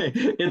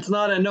 It's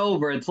not a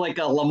Nova. It's like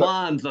a Le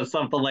Mans or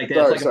something like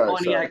that. It's like a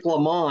Pontiac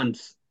Le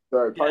Mans.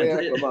 Sorry,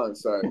 Pontiac Le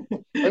Mans. Sorry.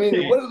 I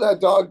mean, what did that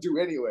dog do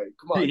anyway?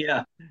 Come on.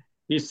 Yeah,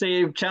 he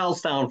saved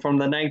Charlestown from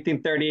the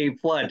 1938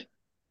 flood.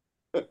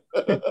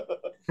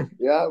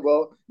 Yeah,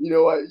 well, you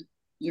know what?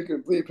 You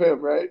can bleep him,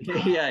 right?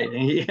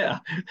 Yeah.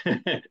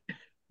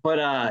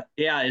 But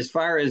as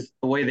far as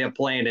the way they're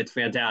playing, it's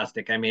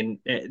fantastic. I mean,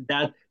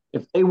 that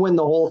if they win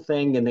the whole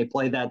thing and they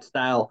play that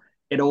style,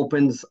 it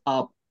opens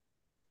up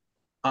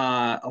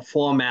a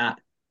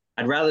format.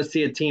 I'd rather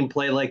see a team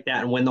play like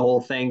that and win the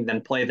whole thing than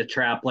play the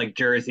trap like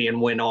Jersey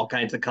and win all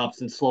kinds of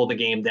cups and slow the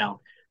game down.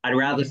 I'd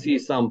rather see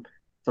some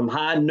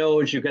hard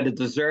nose. You got to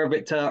deserve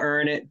it to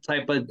earn it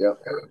type of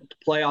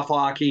playoff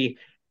hockey.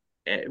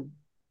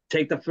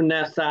 Take the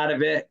finesse out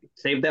of it.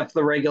 Save that for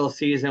the regular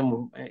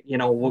season.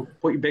 We'll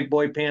put your big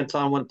boy pants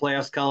on when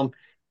playoffs come,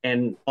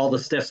 and all the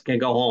stiffs can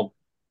go home.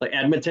 Like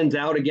Edmonton's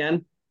out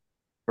again.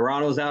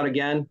 Toronto's out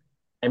again.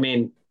 I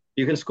mean,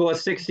 you can score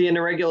 60 in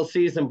the regular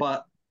season,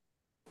 but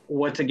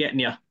what's it getting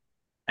you?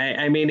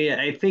 I mean,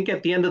 I think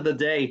at the end of the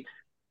day,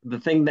 the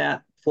thing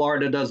that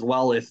Florida does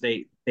well is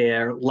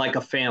they're like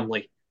a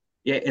family.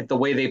 Yeah, the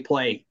way they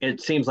play,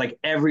 it seems like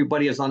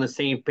everybody is on the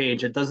same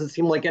page. It doesn't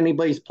seem like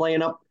anybody's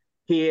playing up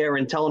here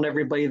and telling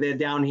everybody they're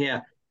down here.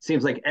 It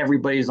seems like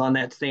everybody's on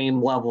that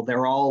same level.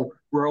 They're all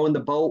rowing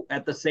the boat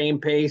at the same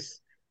pace.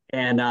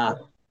 And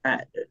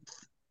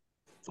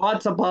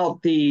thoughts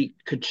about the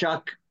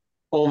Tkachuk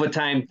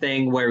overtime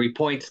thing where he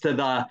points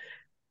to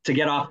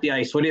get off the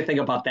ice. What do you think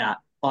about that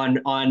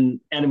on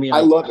enemy?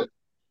 I love it.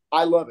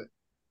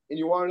 And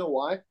you want to know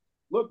why?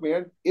 Look,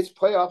 man, it's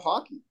playoff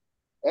hockey.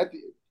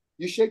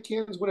 You shake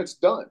hands when it's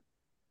done.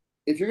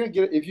 If you're gonna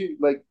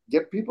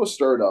get people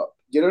stirred up,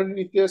 get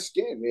underneath their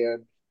skin,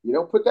 man.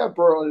 Put that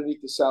burr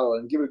underneath the saddle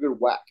and give it a good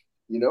whack.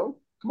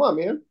 Come on,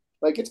 man.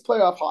 Like, it's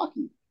playoff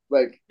hockey.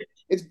 Like,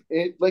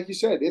 like you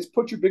said, it's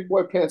put your big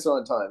boy pants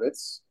on time.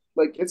 It's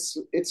like it's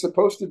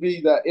supposed to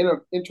be that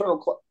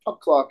internal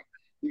puck clock.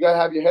 You gotta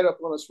have your head up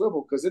on a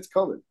swivel because it's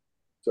coming.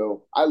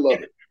 So I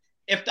love it.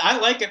 If I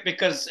like it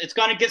because it's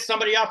going to get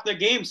somebody off their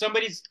game.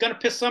 Somebody's going to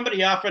piss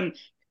somebody off, and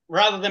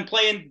rather than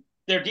playing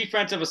their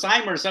defensive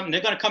assignment or something,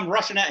 they're going to come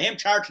rushing at him,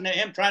 charging at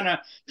him, trying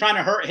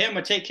to hurt him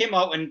or take him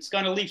out, and it's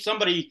going to leave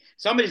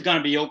somebody's going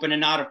to be open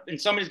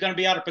and somebody's going to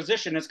be out of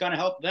position. It's going to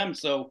help them.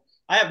 So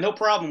I have no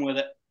problem with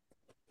it.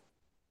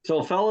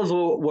 So, fellas,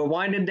 we're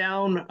winding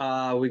down.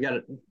 We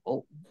got a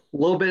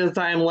little bit of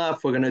time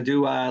left. We're gonna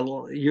do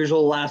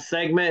usual last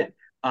segment.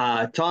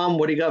 Tom,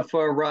 what do you got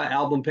for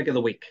album pick of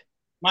the week?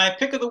 My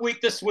pick of the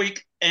week this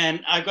week, and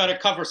I've got to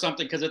cover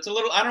something because it's a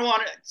little. I don't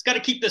want to. It's got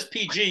to keep this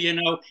PG, you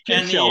know.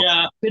 Good show.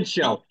 Good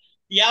show.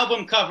 The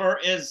album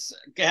cover has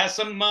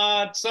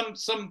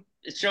some.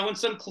 It's showing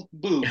some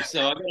boobs.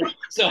 So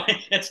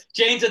it's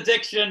Jane's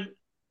Addiction.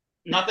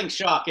 Nothing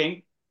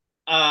shocking.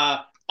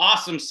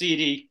 Awesome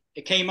CD.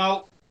 It came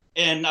out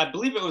in, I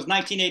believe it was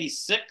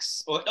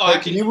 1986.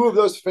 Can you move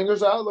those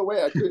fingers out of the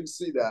way? I couldn't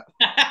see that.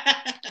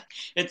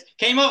 It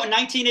came out in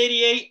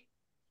 1988.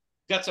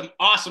 Got some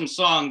awesome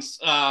songs.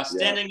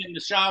 Standing in the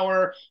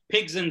Shower,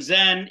 Pigs and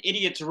Zen,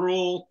 Idiots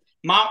Rule,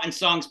 Mountain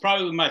Songs,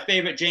 probably my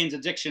favorite Jane's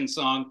Addiction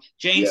song.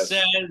 Jane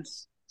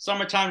Says,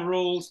 Summertime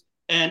Rules,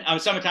 and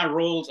Summertime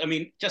Rules. I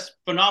mean, just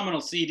phenomenal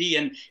CD.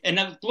 And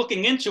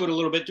looking into it a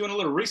little bit, doing a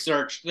little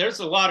research, there's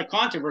a lot of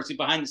controversy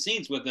behind the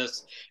scenes with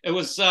this. It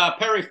was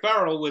Perry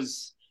Farrell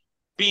was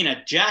being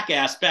a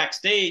jackass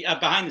backstage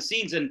behind the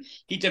scenes, and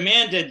he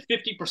demanded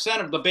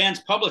 50% of the band's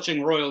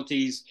publishing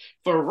royalties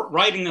for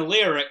writing the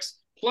lyrics.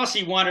 Plus,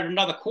 he wanted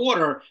another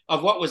quarter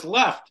of what was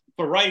left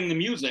for writing the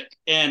music,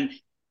 and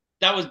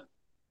that was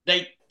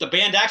the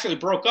band actually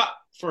broke up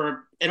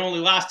it only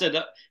lasted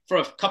for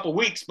a couple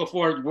weeks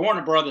before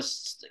Warner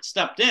Brothers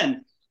stepped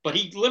in. But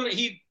he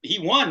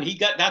won. He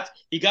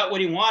got what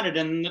he wanted,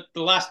 and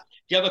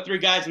the other three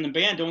guys in the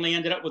band only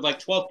ended up with like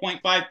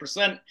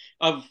 12.5%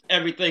 of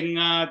everything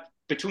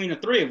between the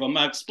three of them.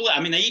 Split. I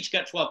mean, they each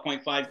got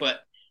 12.5, but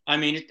I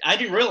mean, I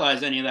didn't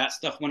realize any of that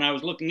stuff when I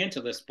was looking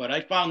into this, but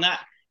I found that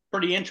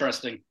pretty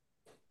interesting.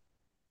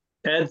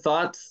 Ed,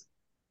 thoughts?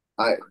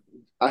 I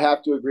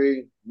have to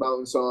agree.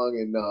 Mountain Song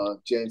and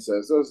Jane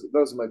Says,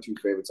 those are my two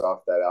favorites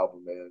off that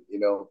album, man. You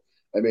know,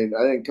 I mean,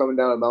 I think Coming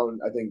Down a Mountain,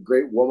 I think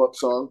great warm up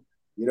song.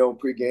 You know,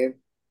 pregame.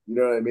 You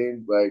know what I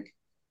mean? Like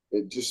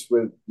it just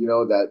with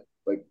that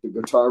like the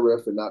guitar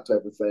riff and that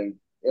type of thing.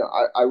 You know,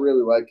 I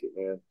really like it,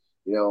 man.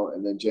 You know,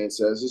 and then Jane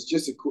Says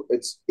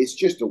it's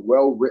just a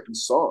well written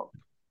song.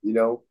 You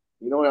know,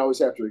 I always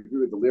have to agree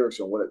with the lyrics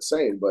on what it's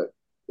saying, but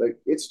like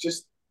it's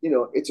just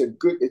it's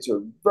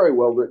a very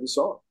well written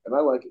song, and I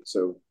like it.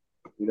 So,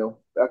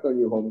 back on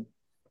you, homie.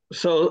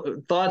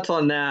 So thoughts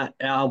on that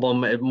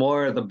album,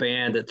 more of the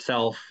band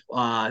itself.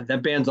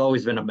 That band's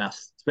always been a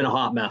mess. It's been a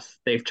hot mess.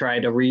 They've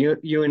tried to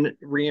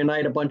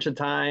reunite a bunch of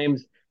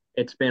times.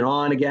 It's been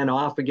on again,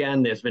 off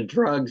again. There's been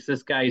drugs.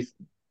 This guy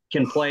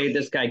can play,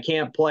 this guy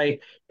can't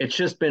play. It's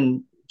just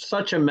been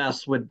such a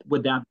mess with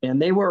that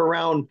band. They were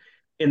around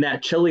in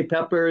that Chili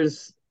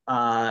Peppers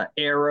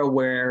era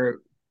where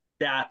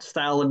that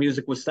style of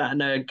music was starting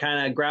to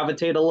kind of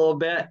gravitate a little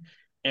bit.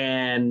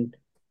 And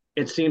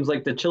it seems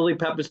like the Chili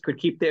Peppers could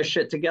keep their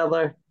shit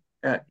together,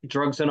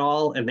 drugs and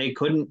all, and they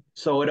couldn't.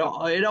 So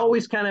it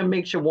always kind of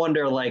makes you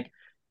wonder, like,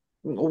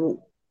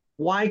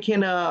 why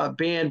can a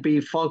band be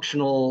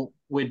functional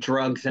with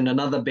drugs and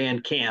another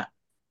band can't?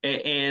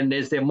 And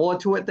is there more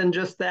to it than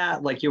just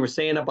that? Like you were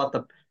saying about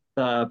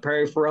the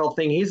Perry Farrell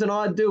thing, he's an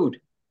odd dude.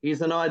 You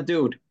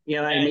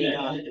know what I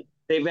mean?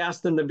 They've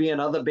asked him to be in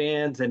other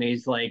bands, and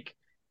he's like,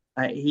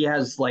 he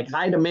has like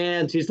high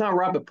demands. He's not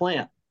Robert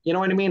Plant. You know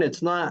what I mean?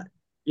 It's not.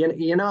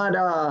 You're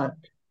not.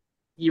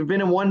 You've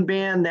been in one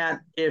band that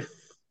if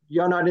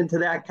you're not into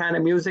that kind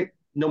of music,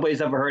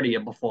 nobody's ever heard of you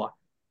before.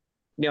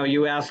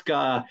 You ask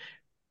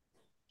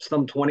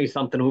some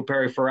 20-something who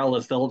Perry Farrell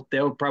is, they'll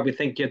probably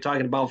think you're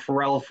talking about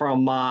Farrell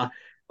from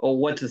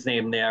what's his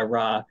name there,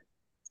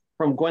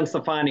 from Gwen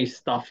Stefani's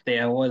stuff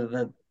there,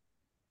 or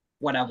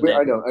whatever.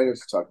 I know what you're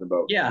talking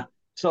about. Yeah.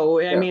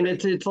 So I mean,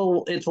 it's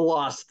a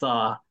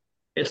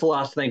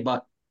lost thing.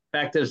 But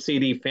back to the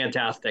CD,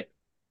 fantastic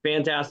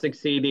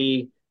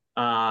CD.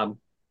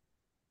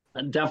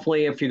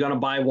 Definitely, if you're gonna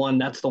buy one,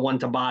 that's the one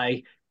to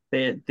buy.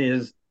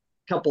 There's a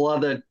couple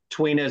other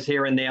tweeners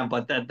here and there,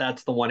 but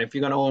that's the one. If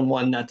you're gonna own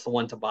one, that's the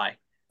one to buy.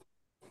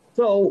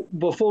 So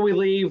before we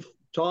leave,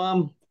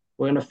 Tom,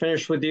 we're gonna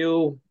finish with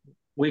you.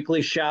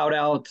 Weekly shout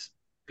outs,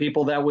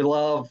 people that we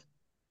love,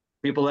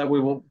 people that we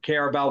will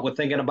care about, we're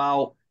thinking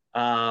about.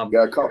 Got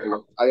a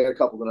couple. I got a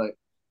couple tonight.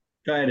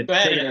 Go ahead.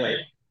 Take it away.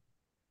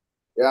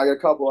 Yeah, I got a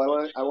couple. I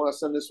want to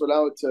send this one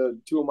out to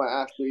two of my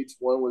athletes.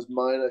 One was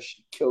Mina.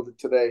 She killed it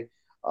today.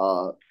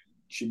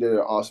 She did an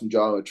awesome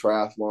job with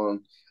triathlon.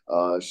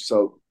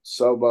 So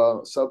sub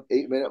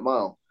 8-minute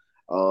mile.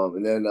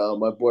 And then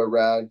my boy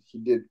Rad, he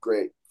did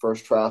great.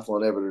 First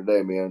triathlon ever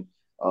today, man.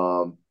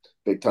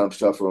 Big time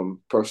stuff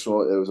from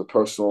personal. It was a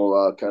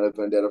personal kind of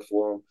vendetta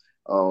for him.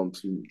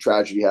 Some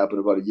tragedy happened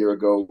about a year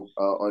ago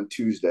on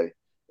Tuesday,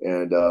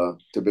 and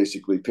to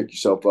basically pick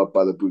yourself up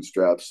by the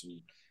bootstraps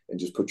and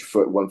just put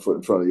one foot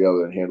in front of the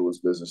other and handle his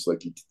business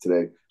like he did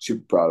today.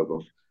 Super proud of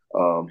him.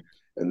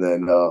 And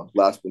then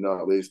last but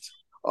not least,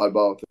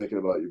 Oddball, thinking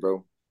about you,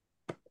 bro.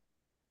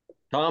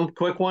 Tom,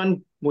 quick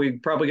one. We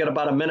probably got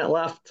about a minute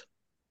left.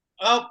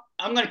 Oh,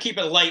 I'm going to keep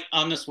it light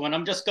on this one.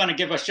 I'm just going to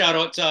give a shout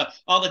out to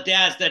all the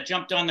dads that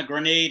jumped on the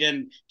grenade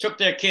and took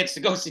their kids to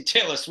go see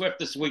Taylor Swift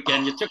this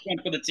weekend. You took one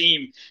for the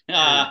team.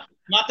 Not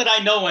that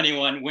I know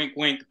anyone, wink,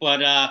 wink, but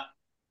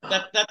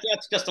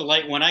that's just a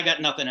light one. I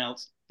got nothing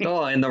else.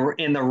 Oh, in the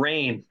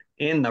rain,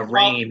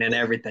 and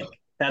everything.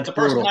 That's the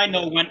brutal. person I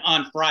know went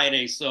on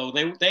Friday, so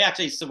they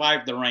actually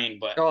survived the rain.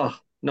 But oh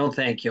no,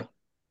 thank you.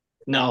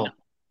 No,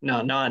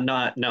 not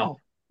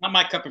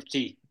my cup of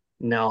tea.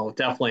 No,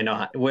 definitely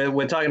not.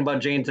 We're talking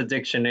about Jane's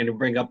Addiction, and you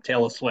bring up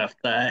Taylor Swift.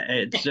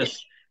 It's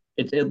just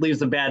it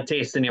leaves a bad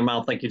taste in your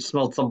mouth, like you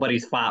smelled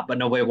somebody's fart, but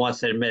nobody wants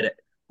to admit it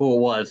who it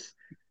was.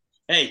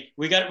 Hey,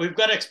 we've got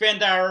to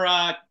expand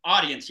our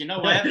audience. You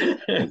know, I have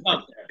to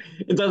out there.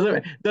 It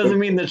doesn't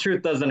mean the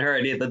truth doesn't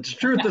hurt either. The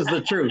truth is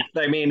the truth.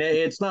 I mean,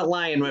 it's not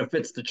lying if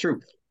it's the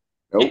truth.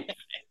 Nope.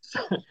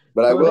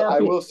 But I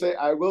will say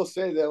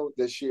though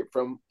that she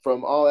from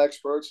all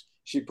experts,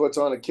 she puts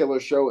on a killer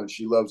show and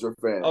she loves her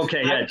fans.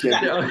 Okay,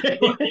 yeah.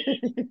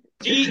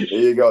 There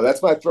you go.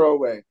 That's my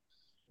throwaway.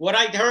 What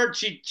I heard,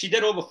 she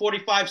did over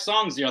 45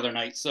 songs the other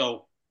night.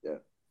 So yeah.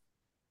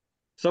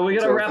 So we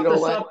got to wrap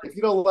this up. If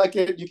you don't like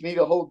it, you can eat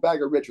a whole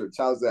bag of Richards.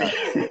 How's that?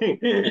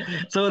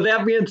 So with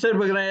that being said,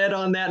 we're going to end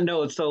on that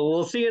note. So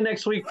we'll see you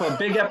next week for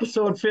big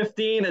episode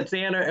 15. It's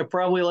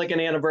probably like an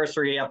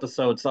anniversary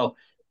episode. So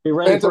be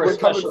ready for a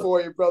coming for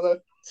you, brother.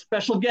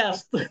 Special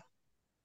guest.